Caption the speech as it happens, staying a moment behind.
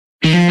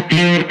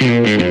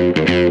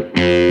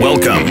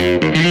Welcome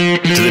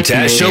to the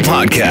Taz Show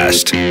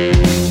podcast.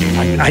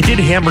 I did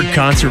hammered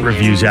concert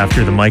reviews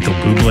after the Michael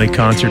Bublé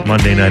concert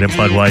Monday night at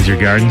Budweiser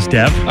Gardens,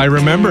 Dev. I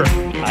remember.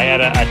 I had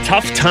a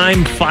tough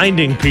time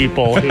finding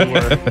people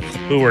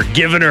who were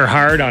giving her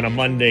hard on a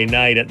Monday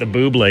night at the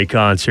Bublé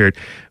concert,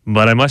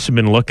 but I must have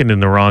been looking in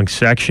the wrong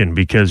section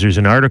because there's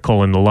an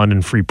article in the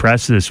London Free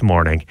Press this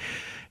morning.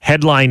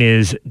 Headline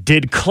is,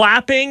 did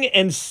clapping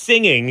and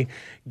singing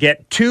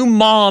get two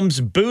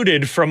moms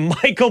booted from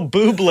Michael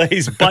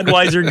Bublé's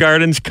Budweiser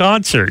Gardens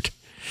concert?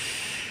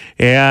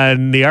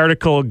 And the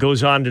article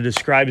goes on to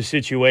describe a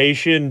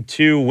situation.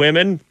 Two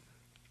women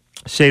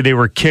say they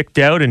were kicked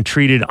out and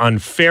treated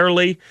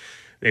unfairly.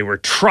 They were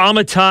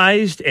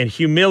traumatized and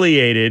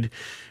humiliated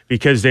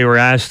because they were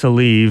asked to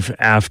leave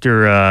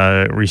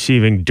after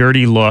receiving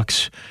dirty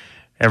looks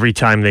every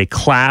time they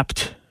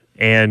clapped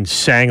and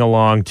sang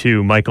along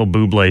to Michael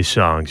Bublé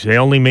songs. They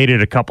only made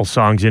it a couple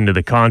songs into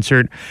the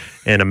concert,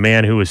 and a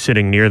man who was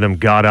sitting near them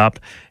got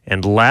up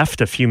and left.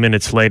 A few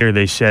minutes later,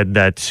 they said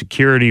that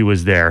security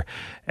was there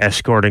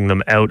escorting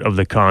them out of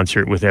the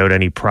concert without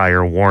any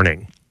prior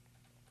warning.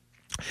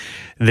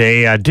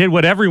 They did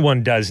what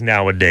everyone does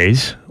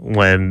nowadays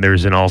when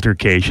there's an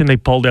altercation. They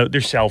pulled out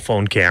their cell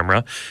phone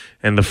camera,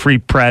 and the Free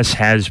Press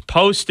has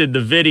posted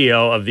the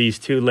video of these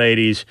two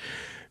ladies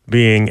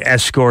being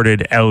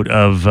escorted out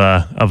of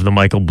the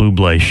Michael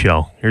Bublé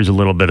show. Here's a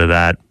little bit of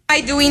that.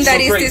 Doing that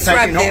is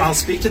disruptive. No, I'll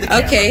speak to the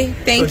camera. Okay,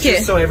 thank you.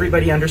 Just so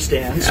everybody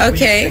understands.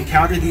 Okay. We've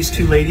encountered these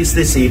two ladies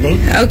this evening.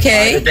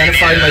 Okay. I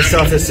identified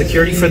myself as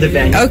security for the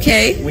venue.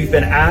 Okay. We've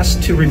been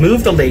asked to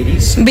remove the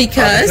ladies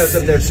because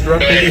of their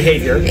disruptive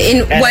behavior.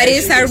 What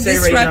is our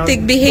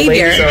disruptive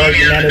behavior?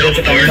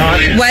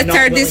 What's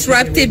our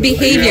disruptive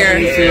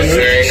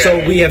behavior?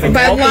 So we have.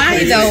 But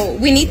why though?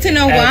 We need to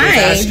know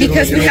why,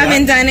 because we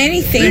haven't done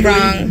anything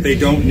wrong. They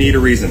don't need a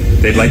reason.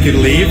 They'd like you to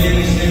leave.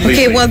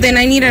 Okay, well then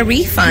I need a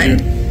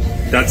refund.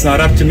 That's not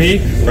up to me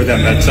or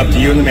them. That's up to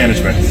you and the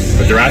management.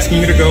 But they're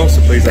asking you to go,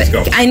 so please let's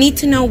go. I need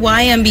to know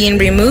why I'm being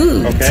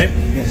removed. Okay.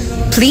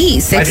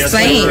 Please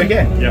explain.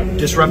 Yeah.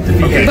 Disruptive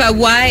behavior. But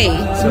why?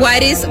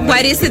 What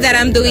is it that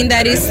I'm doing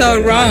that is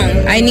so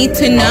wrong? I need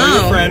to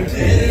know.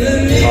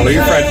 Follow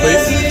your friend,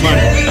 please. Come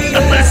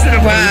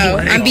on. Wow,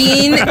 I'm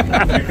being,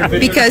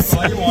 because,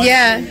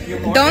 yeah,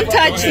 don't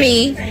touch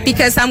me,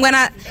 because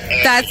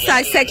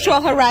that's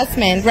sexual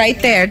harassment right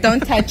there.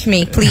 Don't touch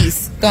me,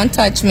 please. Don't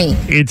touch me.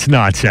 It's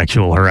not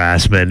sexual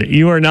harassment.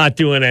 You are not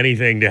doing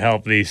anything to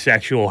help the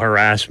sexual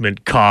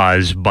harassment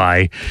cause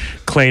by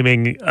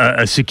claiming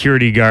a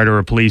security guard or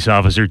a police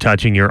officer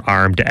touching your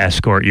arm to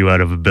escort you out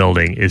of a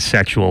building is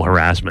sexual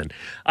harassment.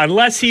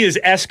 Unless he is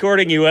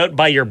escorting you out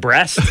by your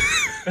breast,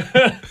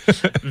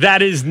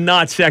 that is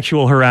not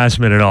sexual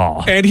harassment at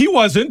all. And he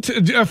wasn't.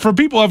 For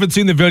people who haven't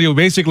seen the video,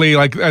 basically,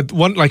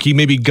 like he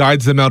maybe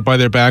guides them out by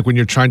their back when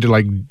you're trying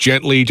to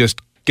gently just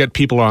get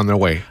people on their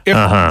way.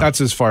 That's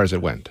as far as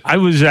it went. I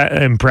was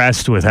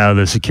impressed with how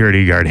the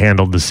security guard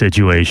handled the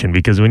situation,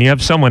 because when you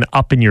have someone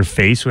up in your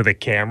face with a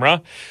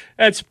camera,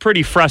 that's a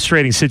pretty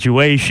frustrating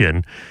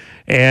situation.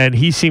 And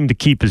he seemed to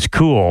keep his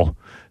cool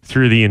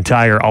through the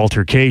entire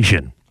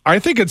altercation. I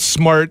think it's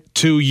smart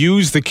to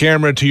use the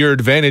camera to your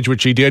advantage,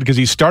 which he did, because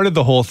he started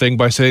the whole thing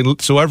by saying,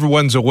 so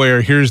everyone's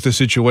aware, here's the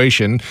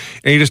situation.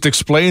 And he just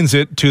explains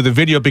it to the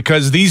video,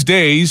 because these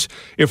days,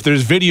 if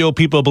there's video,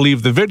 people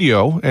believe the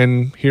video,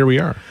 and here we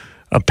are.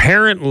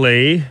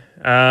 Apparently,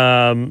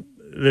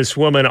 this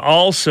woman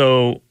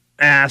also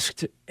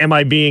asked, am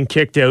I being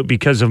kicked out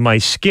because of my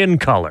skin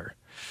color?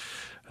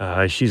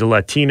 She's a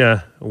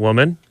Latina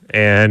woman,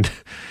 and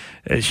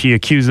she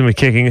accused them of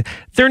kicking.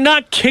 They're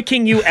not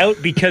kicking you out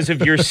because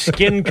of your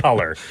skin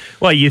color.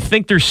 Well, you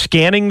think they're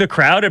scanning the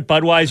crowd at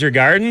Budweiser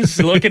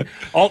Gardens? Looking,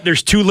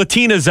 there's two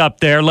Latinas up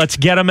there. Let's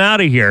get them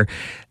out of here.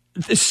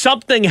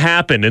 Something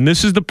happened, and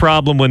this is the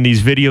problem when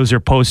these videos are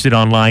posted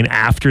online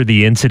after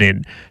the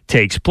incident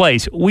takes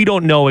place. We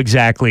don't know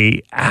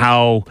exactly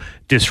how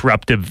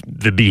disruptive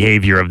the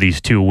behavior of these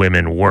two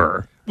women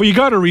were. Well, you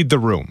got to read the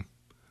room.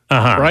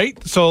 Right?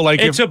 So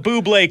it's a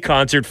Bublé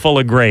concert full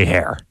of gray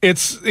hair.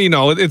 It's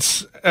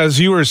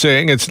as you were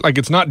saying,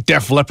 it's not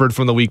Def Leppard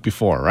from the week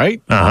before,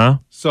 right?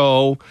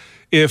 So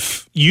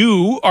if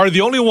you are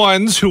the only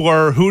ones who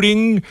are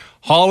hooting,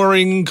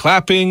 hollering,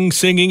 clapping,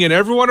 singing, and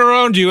everyone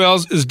around you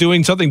else is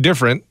doing something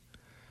different,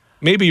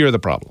 maybe you're the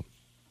problem.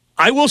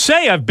 I will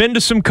say I've been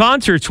to some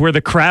concerts where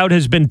the crowd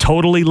has been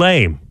totally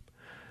lame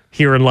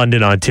here in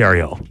London,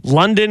 Ontario.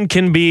 London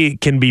can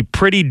be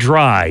pretty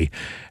dry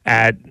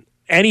at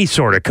any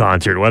sort of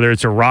concert, whether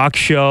it's a rock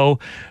show,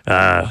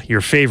 your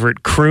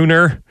favorite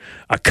crooner,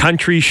 a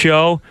country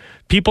show.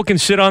 People can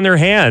sit on their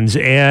hands,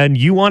 and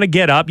you want to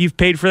get up. You've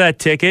paid for that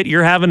ticket.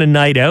 You're having a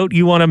night out.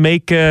 You want to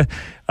make a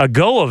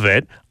go of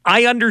it.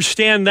 I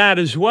understand that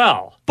as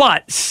well.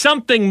 But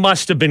something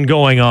must have been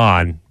going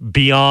on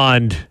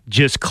beyond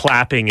just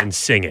clapping and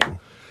singing.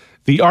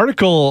 The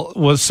article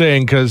was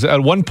saying, because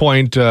at one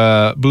point,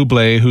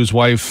 Bublé, whose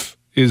wife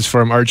is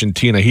from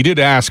Argentina, he did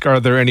ask, are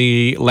there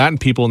any Latin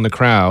people in the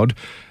crowd?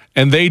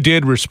 And they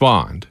did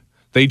respond.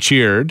 they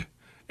cheered.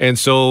 And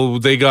so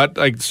they got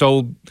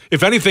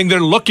if anything, they're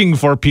looking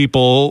for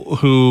people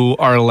who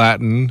are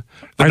Latin.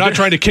 They're not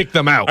trying to kick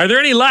them out. Are there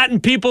any Latin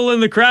people in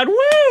the crowd?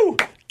 Woo!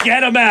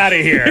 Get them out of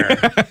here.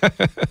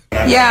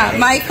 Yeah,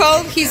 Michael,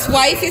 his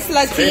wife is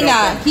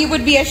Latina. He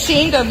would be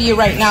ashamed of you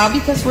right now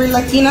because we're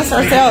Latinas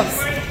ourselves.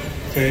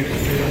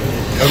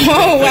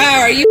 Oh,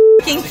 wow. Are you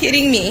f***ing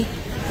kidding me?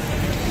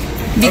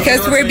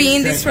 Because we're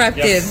being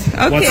disruptive.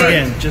 Okay. Once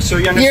again, just so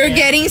you understand. You're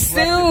getting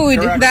sued.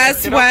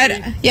 That's what.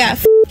 Yeah,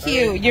 f***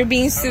 you. You're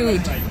being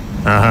sued.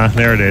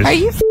 There it is. Are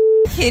you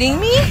f***ing kidding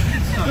me?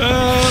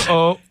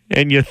 Uh-oh.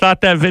 And you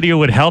thought that video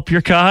would help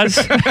your cause?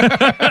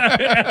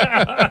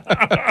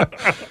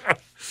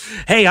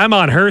 Hey, I'm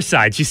on her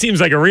side. She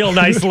seems like a real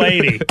nice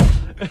lady.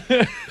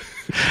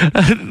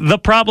 The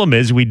problem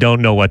is we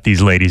don't know what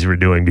these ladies were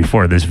doing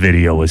before this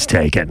video was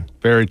taken.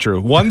 Very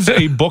true. One's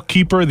a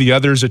bookkeeper, the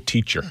other's a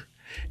teacher.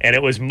 And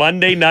it was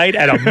Monday night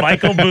at a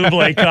Michael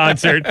Bublé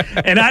concert.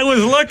 And I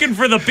was looking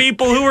for the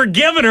people who were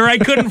giving her. I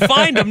couldn't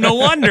find them. No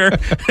wonder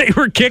they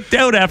were kicked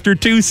out after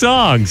 2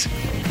 songs.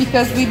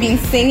 Because we've been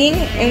singing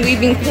and we've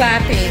been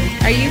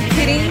clapping. Are you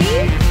kidding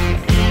me?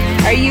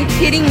 Are you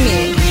kidding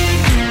me?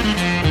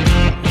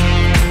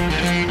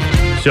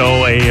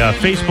 So a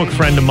Facebook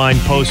friend of mine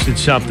posted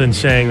something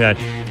saying that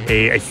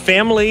a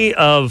family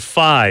of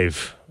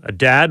 5, a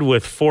dad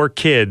with 4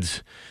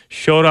 kids,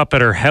 showed up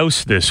at her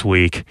house this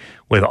week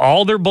with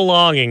all their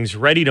belongings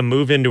ready to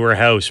move into her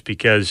house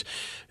because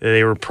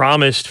they were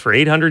promised for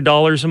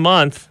 $800 a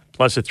month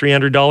plus a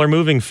 $300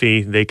 moving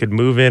fee, they could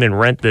move in and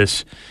rent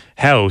this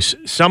house.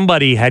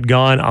 Somebody had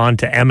gone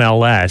onto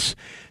MLS,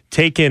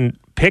 taken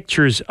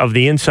pictures of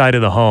the inside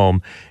of the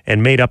home,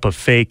 and made up a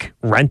fake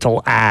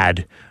rental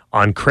ad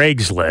on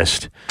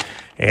Craigslist.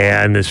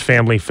 And this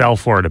family fell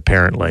for it,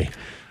 apparently.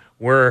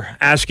 We're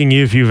asking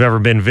you if you've ever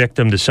been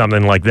victim to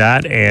something like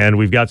that, and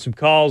we've got some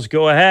calls.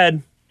 Go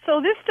ahead. So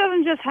this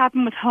doesn't just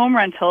happen with home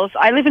rentals.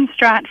 I live in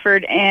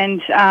Stratford,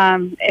 and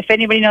if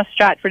anybody knows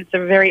Stratford, it's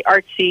a very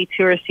artsy,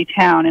 touristy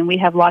town, and we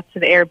have lots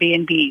of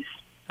Airbnbs.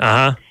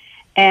 Uh-huh.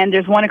 And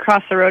there's one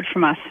across the road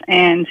from us,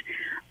 and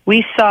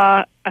we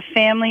saw a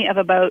family of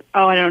about,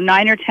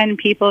 9 or 10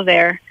 people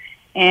there,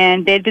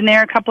 and they'd been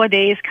there a couple of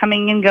days,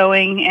 coming and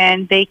going,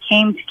 and they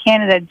came to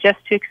Canada just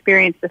to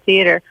experience the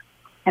theater.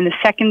 And the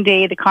second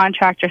day, the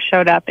contractor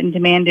showed up and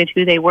demanded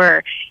who they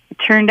were. It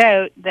turned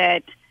out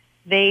that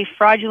they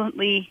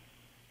fraudulently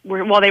they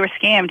were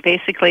scammed,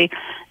 basically,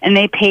 and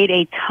they paid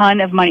a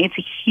ton of money. It's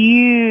a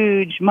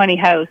huge money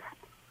house,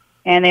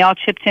 and they all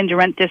chipped in to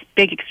rent this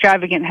big,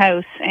 extravagant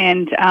house,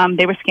 and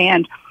they were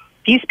scammed.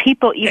 These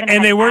people even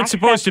and they weren't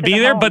supposed to be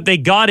there, but they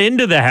got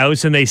into the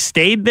house and they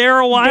stayed there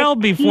a while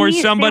before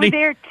somebody.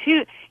 They were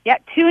there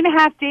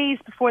 2.5 days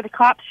before the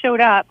cops showed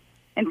up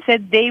and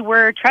said they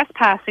were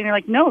trespassing. They're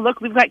like, no,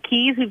 look, we've got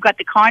keys, we've got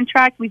the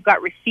contract, we've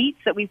got receipts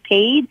that we've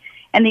paid.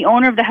 And the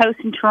owner of the house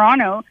in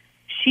Toronto,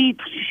 she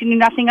knew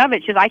nothing of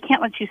it. She says, I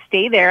can't let you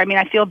stay there. I mean,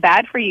 I feel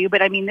bad for you,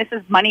 but I mean, this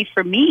is money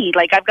for me.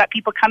 Like, I've got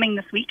people coming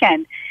this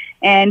weekend,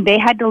 and they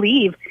had to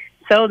leave.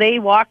 So they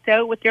walked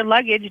out with their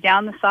luggage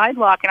down the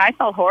sidewalk, and I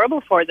felt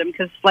horrible for them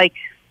because,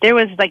 there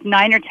was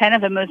 9 or 10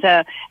 of them. It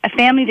was a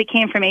family that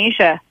came from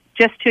Asia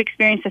just to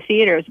experience the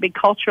theater. It was a big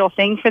cultural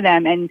thing for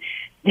them, and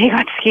they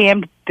got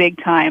scammed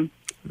big time.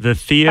 The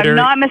theater, I'm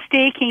not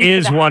mistaking,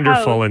 is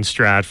wonderful in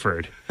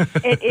Stratford.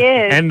 It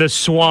is. And the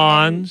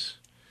Swans.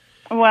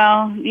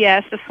 Well,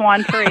 yes, the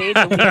Swan Parade.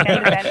 The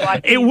weekend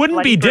event, it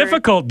wouldn't be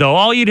difficult, though.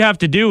 All you'd have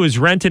to do is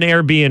rent an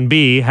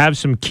Airbnb, have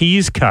some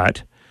keys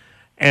cut,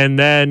 and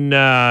then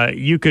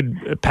you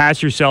could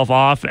pass yourself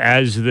off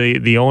as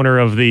the owner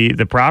of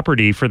the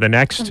property for the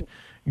next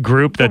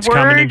group that's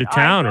coming into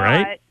town,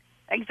 right?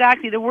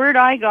 Exactly. The word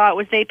I got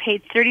was they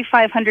paid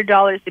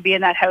 $3,500 to be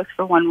in that house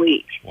for 1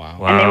 week.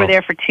 Wow. And they were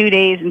there for 2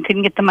 days and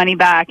couldn't get the money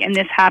back. And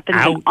this happens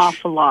an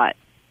awful lot.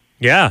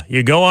 Yeah,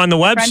 you go on the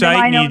website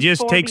and you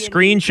just take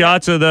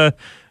screenshots of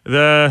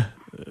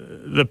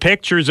the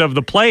pictures of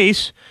the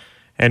place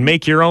and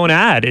make your own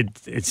ad.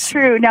 It's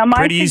true. Now,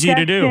 pretty easy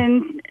to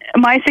do.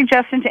 My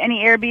suggestion to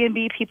any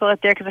Airbnb people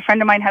out there, because a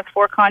friend of mine has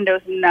 4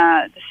 condos in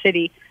the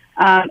city,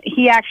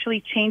 he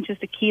actually changes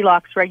the key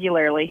locks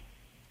regularly.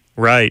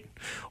 Right.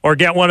 Or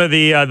get one of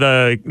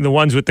the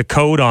ones with the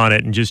code on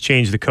it and just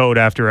change the code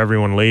after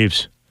everyone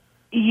leaves.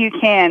 You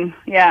can,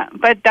 yeah.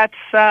 But that's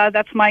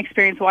my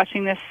experience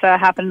watching this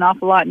happen an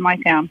awful lot in my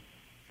town.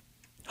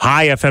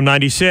 Hi, FM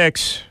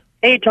 96.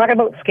 Hey, talking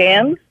about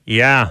scams?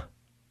 Yeah.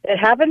 It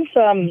happens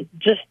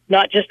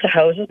not just to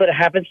houses, but it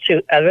happens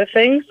to other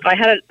things. I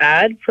had an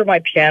ad for my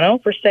piano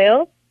for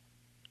sale,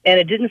 and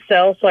it didn't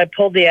sell, so I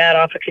pulled the ad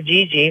off of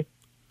Kijiji.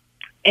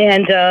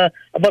 And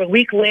about a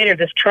week later,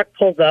 this truck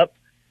pulls up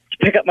to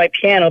pick up my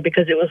piano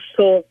because it was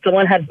sold.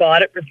 Someone had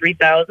bought it for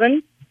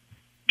 $3,000,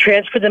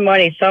 transferred the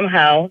money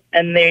somehow,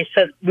 and they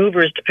sent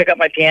movers to pick up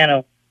my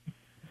piano.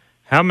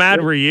 How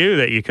mad were you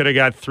that you could have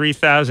got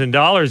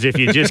 $3,000 if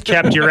you just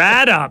kept your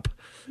ad up?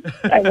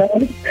 I know.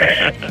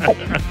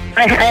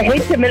 I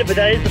hate to admit it, but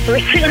that is the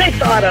first thing I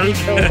thought of.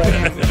 So,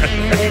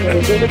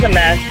 anyways, it was a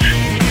mess.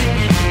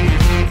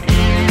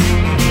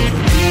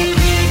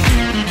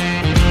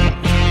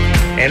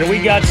 And we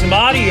got some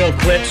audio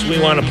clips we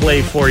want to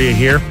play for you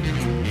here.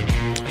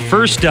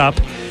 First up,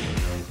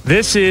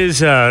 this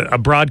is a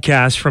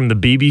broadcast from the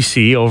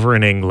BBC over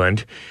in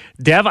England.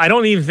 Dev, I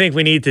don't even think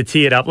we need to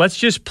tee it up. Let's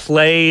just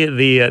play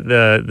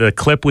the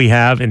clip we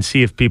have and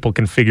see if people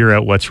can figure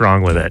out what's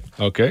wrong with it.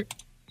 Okay.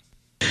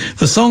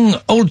 The song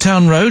Old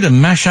Town Road, a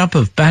mashup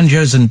of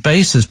banjos and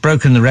bass, has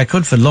broken the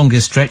record for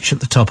longest stretch at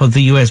the top of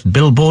the US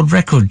Billboard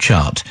record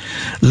chart.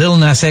 Lil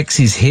Nas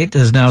X's hit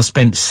has now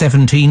spent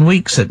 17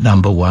 weeks at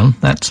number 1.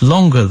 That's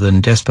longer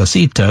than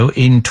Despacito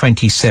in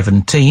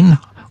 2017,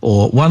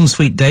 or One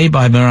Sweet Day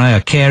by Mariah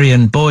Carey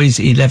and Boys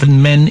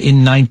 11 Men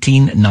in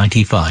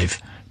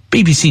 1995.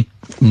 BBC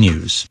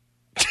News.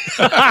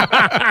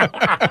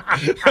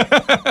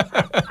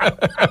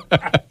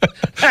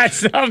 That's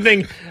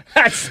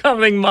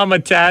something Mama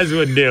Taz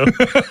would do.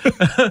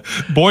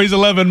 Boys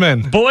 11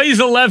 Men. Boys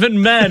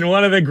 11 Men,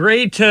 one of the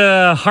great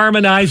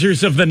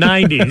harmonizers of the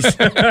 90s.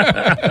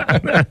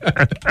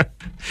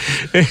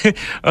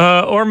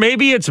 Or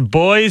maybe it's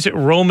Boys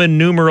Roman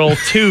numeral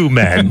 2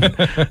 Men.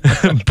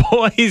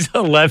 Boys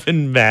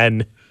 11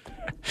 Men.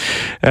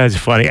 That's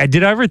funny.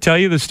 Did I ever tell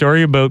you the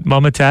story about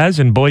Mama Taz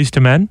and Boys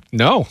to Men?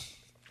 No.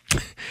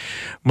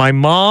 My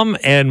mom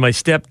and my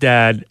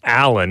stepdad,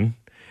 Alan,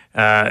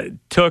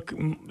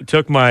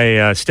 took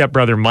my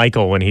stepbrother,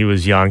 Michael, when he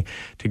was young,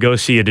 to go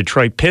see a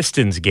Detroit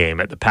Pistons game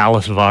at the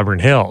Palace of Auburn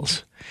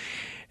Hills.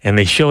 And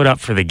they showed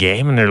up for the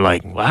game, and they're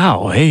like,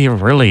 wow, hey, you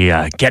really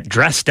get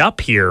dressed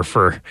up here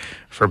for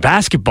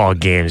basketball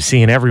games,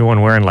 seeing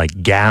everyone wearing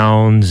like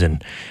gowns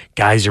and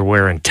guys are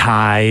wearing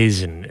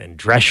ties and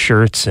dress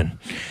shirts. And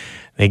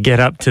they get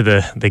up to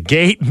the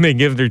gate and they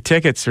give their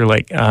tickets. They're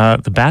like,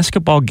 the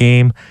basketball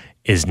game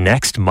is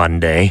next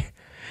Monday.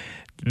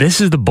 This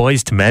is the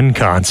Boys to Men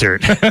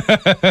concert.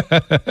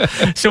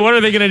 So what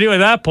are they going to do at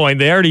that point?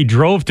 They already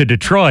drove to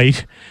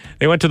Detroit.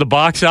 They went to the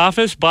box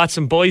office, bought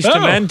some Boys to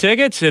Men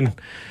tickets, and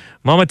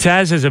Mama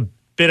Taz has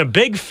been a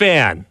big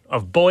fan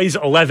of Boys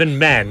 11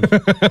 Men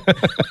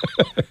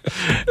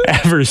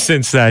ever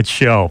since that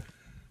show.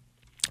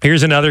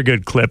 Here's another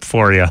good clip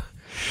for you.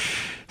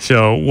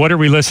 So what are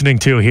we listening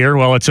to here?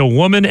 Well, it's a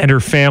woman and her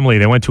family.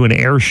 They went to an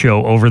air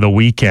show over the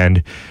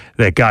weekend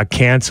that got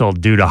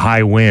canceled due to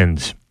high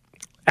winds.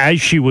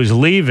 As she was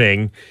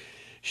leaving,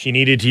 she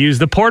needed to use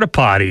the porta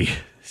potty.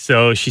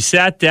 So she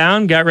sat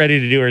down, got ready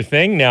to do her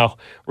thing. Now,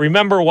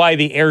 remember why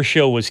the air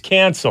show was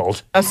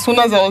canceled. As soon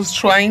as I was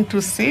trying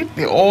to sit,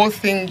 the whole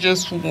thing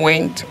just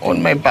went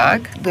on my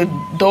back, the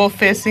door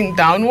facing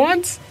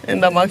downwards,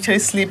 and I'm actually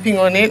sleeping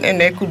on it,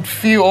 and I could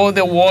feel all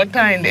the water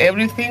and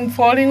everything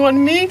falling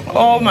on me.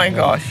 Oh my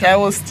gosh, I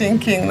was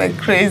thinking like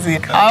crazy.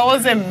 I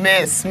was a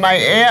mess. My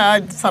hair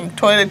had some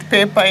toilet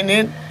paper in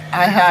it.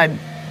 I had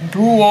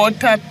blue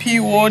water, pea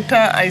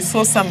water. I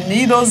saw some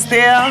needles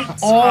there.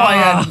 I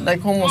had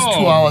like almost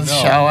 2 hours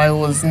shower. I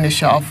was in the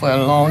shower for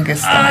the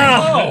longest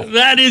time.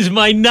 That is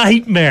my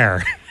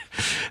nightmare.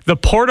 The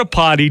porta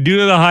potty, due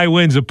to the high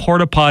winds, the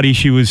porta potty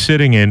she was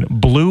sitting in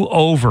blew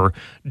over,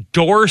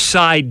 door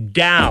side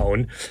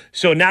down.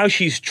 So now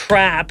she's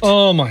trapped.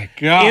 Oh my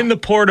God. In the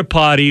porta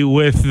potty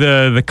with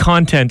the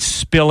contents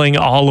spilling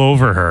all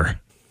over her.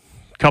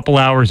 A couple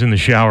hours in the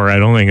shower. I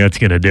don't think that's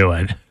going to do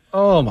it.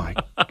 Oh my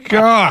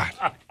God.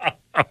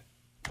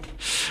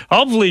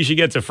 Hopefully she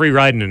gets a free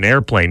ride in an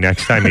airplane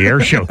next time the air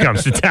show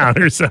comes to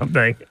town or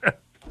something.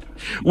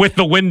 With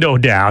the window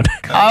down.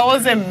 I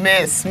was a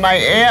mess. My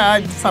hair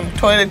had some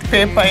toilet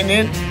paper in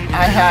it.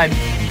 I had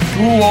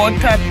blue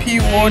water, pea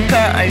water.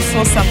 I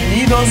saw some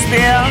needles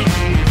there.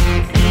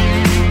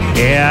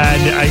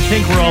 And I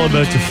think we're all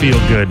about to feel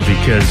good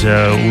because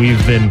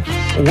we've been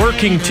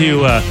working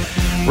to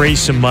raise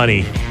some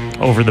money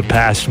over the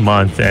past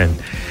month,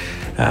 and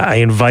I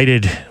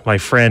invited my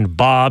friend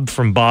Bob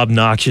from Bob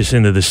Noxious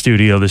into the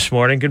studio this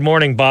morning. Good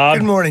morning, Bob.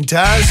 Good morning,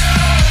 Taz.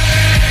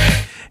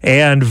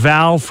 And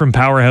Val from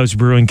Powerhouse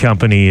Brewing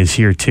Company is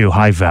here too.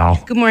 Hi,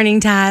 Val. Good morning,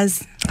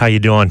 Taz. How you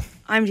doing?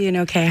 I'm doing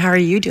okay. How are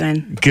you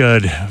doing?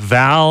 Good.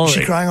 Val. Is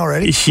she crying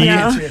already?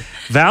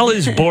 Val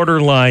is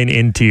borderline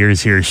in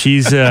tears here.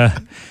 She's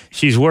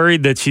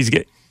worried that she's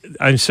get.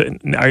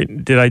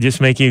 Did I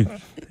just make you?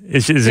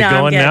 Is it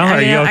going now?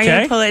 Are you okay? I'm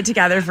going to pull it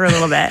together for a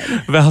little bit.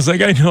 Val's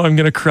like, I know I'm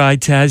going to cry,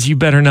 Taz. You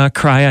better not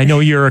cry. I know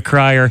you're a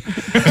crier.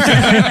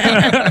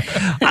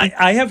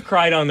 I have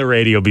cried on the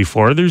radio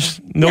before.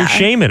 There's no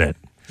shame in it.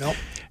 Nope.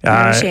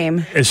 No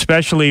shame.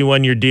 Especially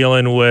when you're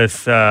dealing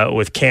with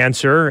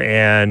cancer,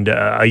 and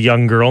a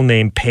young girl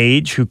named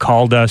Paige who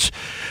called us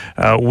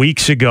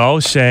weeks ago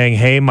saying,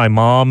 hey, my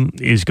mom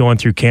is going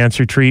through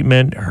cancer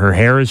treatment. Her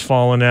hair is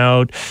falling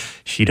out.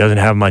 She doesn't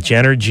have much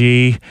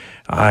energy.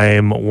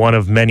 I'm one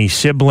of many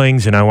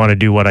siblings, and I want to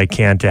do what I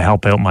can to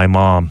help out my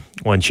mom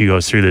when she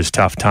goes through this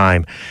tough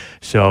time.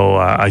 So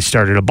I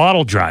started a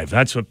bottle drive.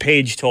 That's what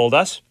Paige told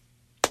us.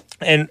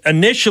 And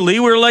initially,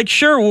 we were like,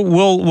 sure,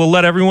 we'll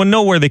let everyone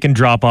know where they can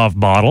drop off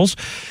bottles.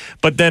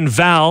 But then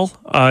Val,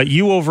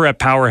 you over at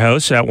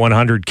Powerhouse at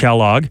 100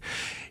 Kellogg,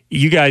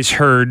 you guys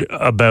heard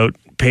about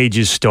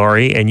Paige's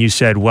story, and you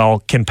said,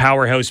 well, can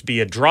Powerhouse be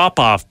a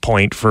drop-off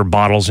point for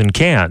bottles and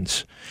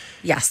cans?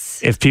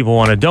 Yes. if people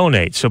want to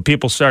donate. So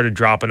people started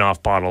dropping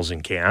off bottles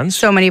and cans.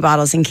 So many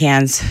bottles and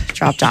cans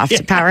dropped off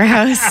to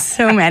Powerhouse.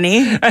 So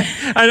many.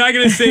 I'm not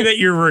going to say that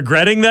you're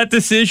regretting that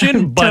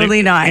decision, but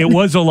Totally not. It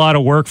was a lot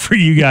of work for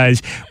you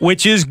guys,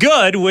 which is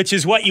good, which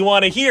is what you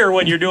want to hear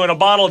when you're doing a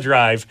bottle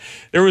drive.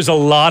 There was a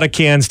lot of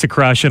cans to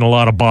crush and a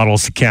lot of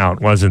bottles to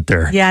count, wasn't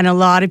there? Yeah, and a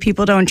lot of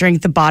people don't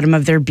drink the bottom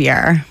of their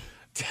beer.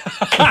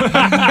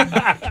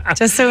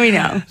 Just so we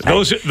know.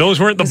 Those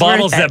weren't the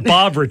bottles that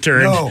Bob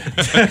returned. No.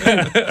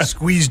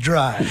 Squeezed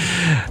dry.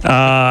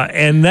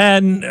 And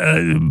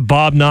then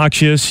Bob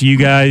Noxious, you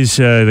guys,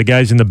 the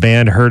guys in the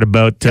band, heard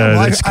about this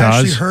I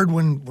actually cause. heard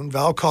when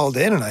Val called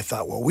in, and I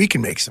thought, well, we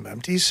can make some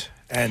empties.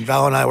 And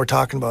Val and I were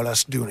talking about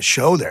us doing a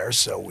show there,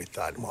 so we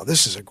thought, well,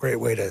 this is a great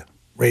way to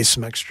raise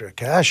some extra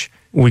cash.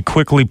 We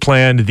quickly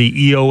planned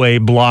the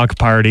EOA block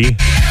party.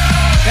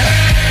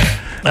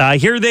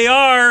 Here they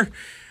are.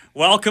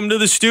 Welcome to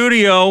the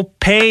studio.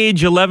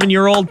 Paige,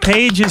 11-year-old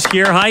Paige is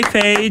here. Hi,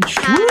 Paige.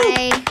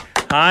 Hi.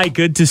 Hi,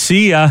 good to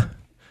see ya.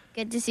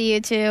 Good to see you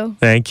too.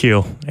 Thank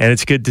you. And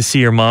it's good to see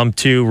your mom,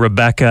 too.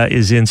 Rebecca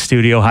is in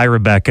studio. Hi,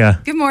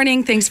 Rebecca. Good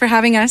morning. Thanks for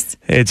having us.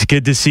 It's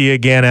good to see you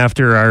again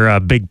after our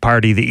big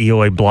party, the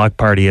EOA block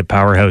party at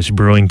Powerhouse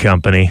Brewing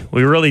Company.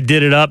 We really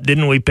did it up,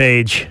 didn't we,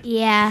 Paige?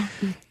 Yeah.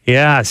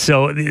 Yeah,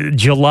 so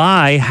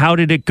July, how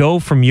did it go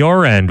from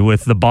your end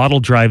with the bottle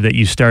drive that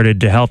you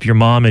started to help your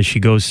mom as she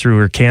goes through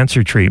her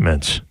cancer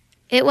treatments?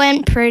 It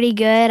went pretty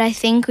good. I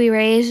think we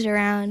raised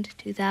around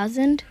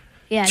 2,000.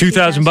 Yeah.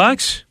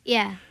 $2,000?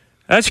 Yeah.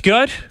 That's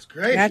good. That's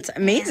great. That's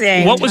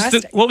amazing. What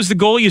was the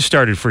goal you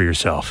started for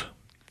yourself?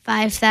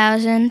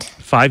 5,000.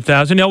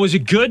 5,000. Now, was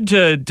it good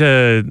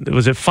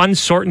was it fun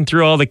sorting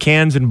through all the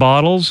cans and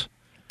bottles?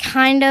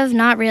 Kind of,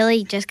 not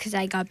really, just because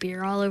I got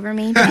beer all over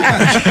me.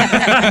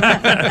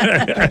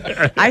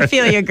 I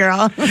feel you,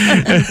 girl.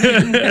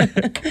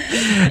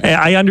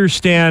 I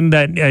understand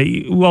that,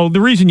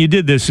 the reason you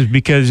did this is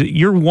because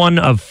you're one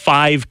of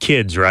 5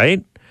 kids,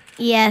 right?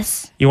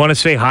 Yes. You want to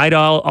say hi to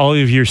all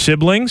of your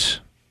siblings?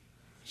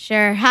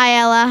 Sure. Hi,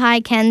 Ella. Hi,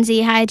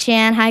 Kenzie. Hi,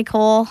 Chan. Hi,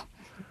 Cole.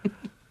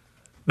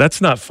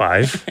 That's not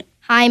 5.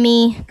 Hi,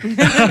 me.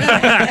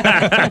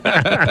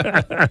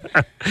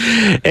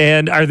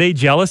 And are they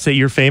jealous that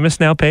you're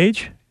famous now,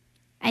 Paige?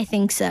 I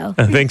think so.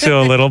 I think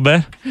so a little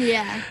bit.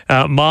 Yeah.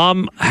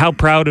 Mom, how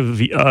proud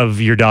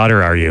of your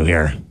daughter are you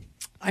here?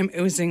 I'm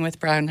oozing with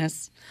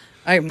proudness.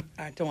 I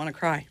don't want to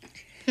cry.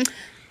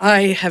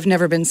 I have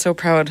never been so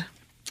proud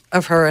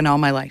of her in all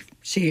my life.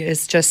 She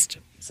is just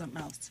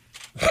something else.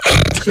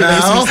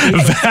 Val?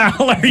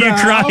 Val, are you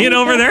crying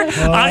over there?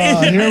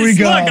 Here we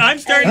go. Look, I'm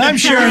starting to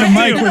sharing a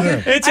mic with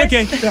her. It's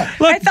okay.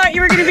 I thought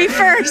you were going to be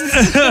first.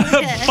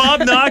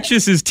 Bob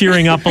Noxious is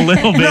tearing up a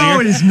little bit No,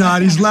 here. he's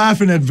not. He's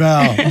laughing at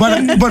Val.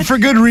 But for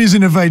good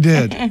reason if I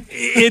did.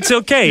 It's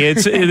okay.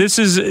 This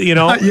is,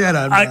 Not yet,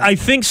 I'm not. I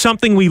think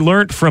something we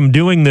learned from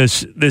doing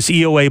this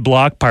EOA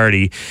block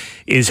party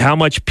is how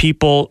much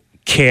people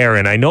care,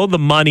 and I know the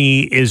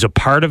money is a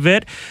part of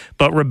it,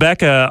 but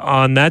Rebecca,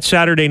 on that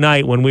Saturday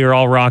night when we were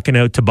all rocking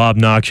out to Bob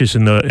Noxious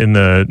in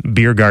the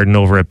beer garden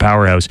over at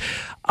Powerhouse,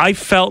 I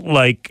felt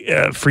like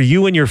for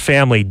you and your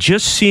family,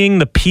 just seeing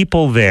the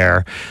people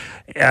there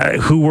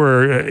who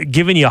were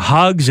giving you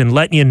hugs and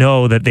letting you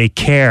know that they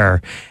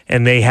care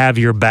and they have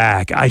your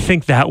back, I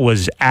think that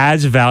was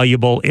as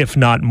valuable, if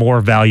not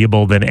more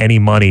valuable, than any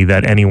money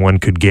that anyone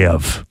could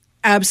give.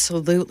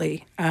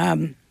 Absolutely.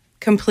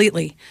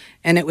 Completely.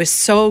 And it was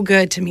so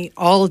good to meet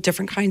all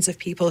different kinds of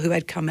people who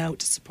had come out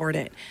to support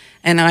it.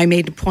 And I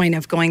made a point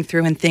of going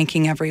through and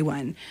thanking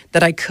everyone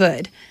that I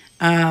could.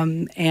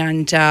 It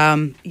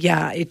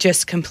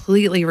just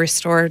completely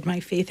restored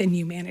my faith in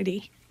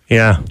humanity.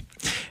 Yeah.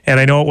 And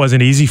I know it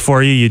wasn't easy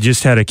for you. You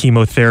just had a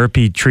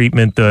chemotherapy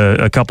treatment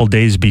a couple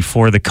days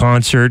before the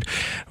concert,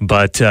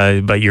 but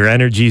your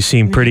energy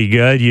seemed pretty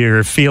good.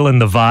 You're feeling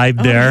the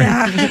vibe there.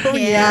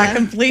 Yeah,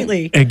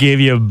 completely. It gave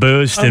you a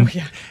boost, and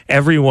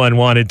everyone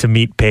wanted to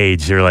meet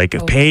Paige. They're like,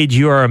 Paige,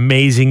 you are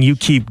amazing. You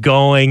keep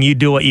going. You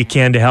do what you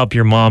can to help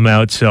your mom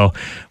out. So,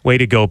 way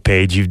to go,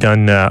 Paige. You've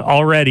done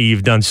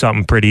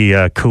something pretty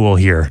cool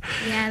here.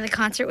 Yeah, the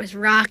concert was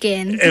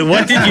rocking. And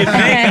what did you think?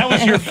 That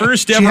was your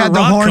first ever She had the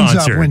rock horns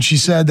concert. up when she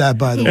said that,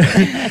 by the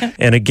way.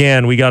 And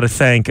again, we got to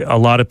thank a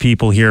lot of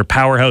people here.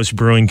 Powerhouse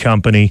Brewing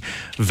Company.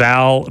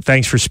 Val,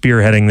 thanks for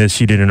spearheading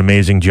this. You did an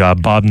amazing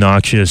job. Bob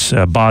Noxious,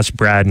 Boss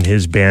Brad and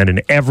his band,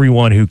 and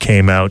everyone who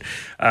came out.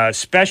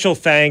 Special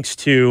thanks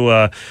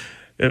to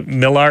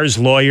Millar's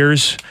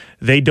Lawyers.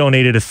 They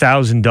donated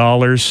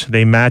 $1,000.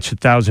 They matched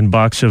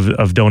 $1,000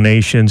 of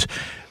donations.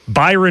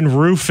 Byron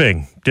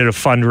Roofing did a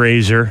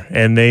fundraiser,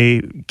 and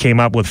they came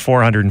up with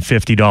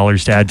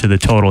 $450 to add to the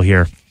total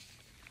here.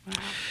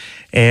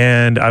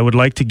 And I would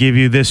like to give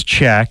you this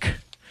check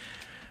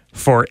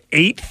for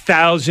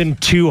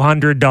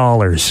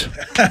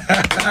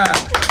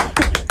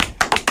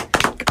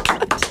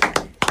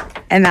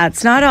 $8,200. And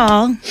that's not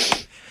all.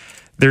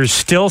 There's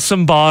still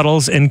some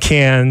bottles and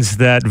cans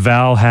that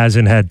Val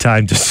hasn't had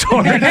time to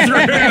sort through.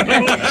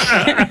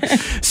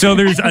 So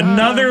there's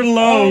another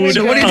load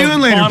So what are you of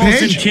doing later, bottles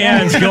Paige? and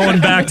cans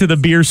going back to the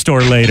beer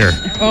store later.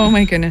 Oh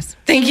my goodness.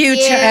 Thank you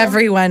to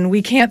everyone.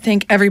 We can't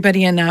thank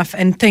everybody enough.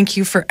 And thank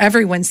you for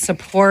everyone's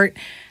support.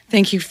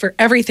 Thank you for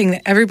everything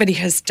that everybody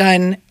has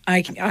done.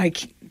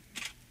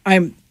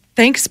 I'm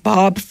thanks,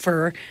 Bob,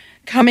 for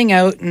coming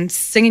out and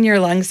singing your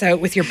lungs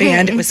out with your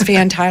band. It was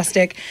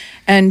fantastic.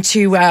 And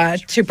to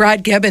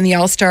Brad Gibb and the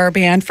All-Star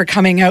Band for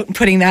coming out and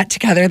putting that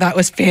together. That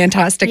was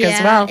fantastic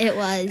as well. It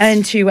was.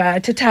 And to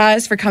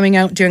Taz for coming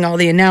out and doing all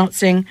the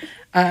announcing.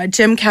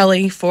 Jim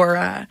Kelly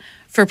for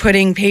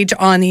putting Paige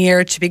on the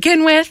air to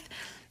begin with.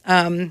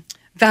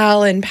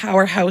 Val and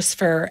Powerhouse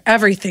for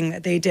everything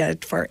that they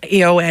did for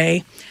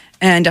EOA.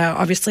 And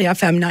obviously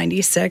FM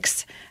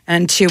 96.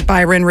 And to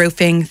Byron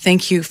Roofing,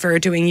 thank you for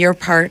doing your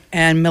part.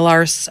 And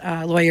Millar's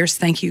Lawyers,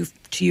 thank you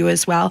to you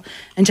as well.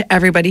 And to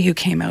everybody who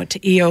came out to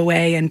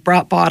EOA and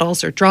brought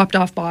bottles or dropped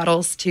off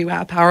bottles to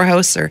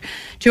Powerhouse, or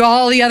to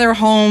all the other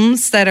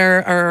homes that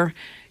are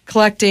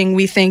collecting,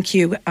 we thank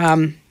you.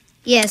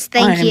 Yes,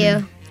 thank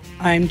you.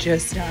 I'm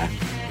just,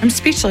 I'm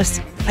speechless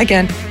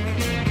again.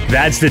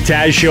 That's the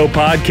Taz Show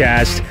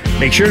podcast.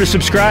 Make sure to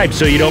subscribe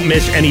so you don't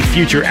miss any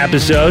future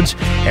episodes.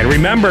 And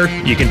remember,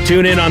 you can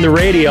tune in on the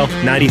radio,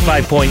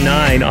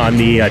 95.9 on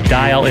the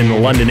dial in the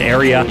London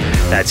area.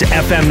 That's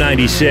FM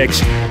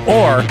 96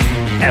 or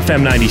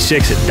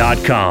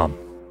FM96.com.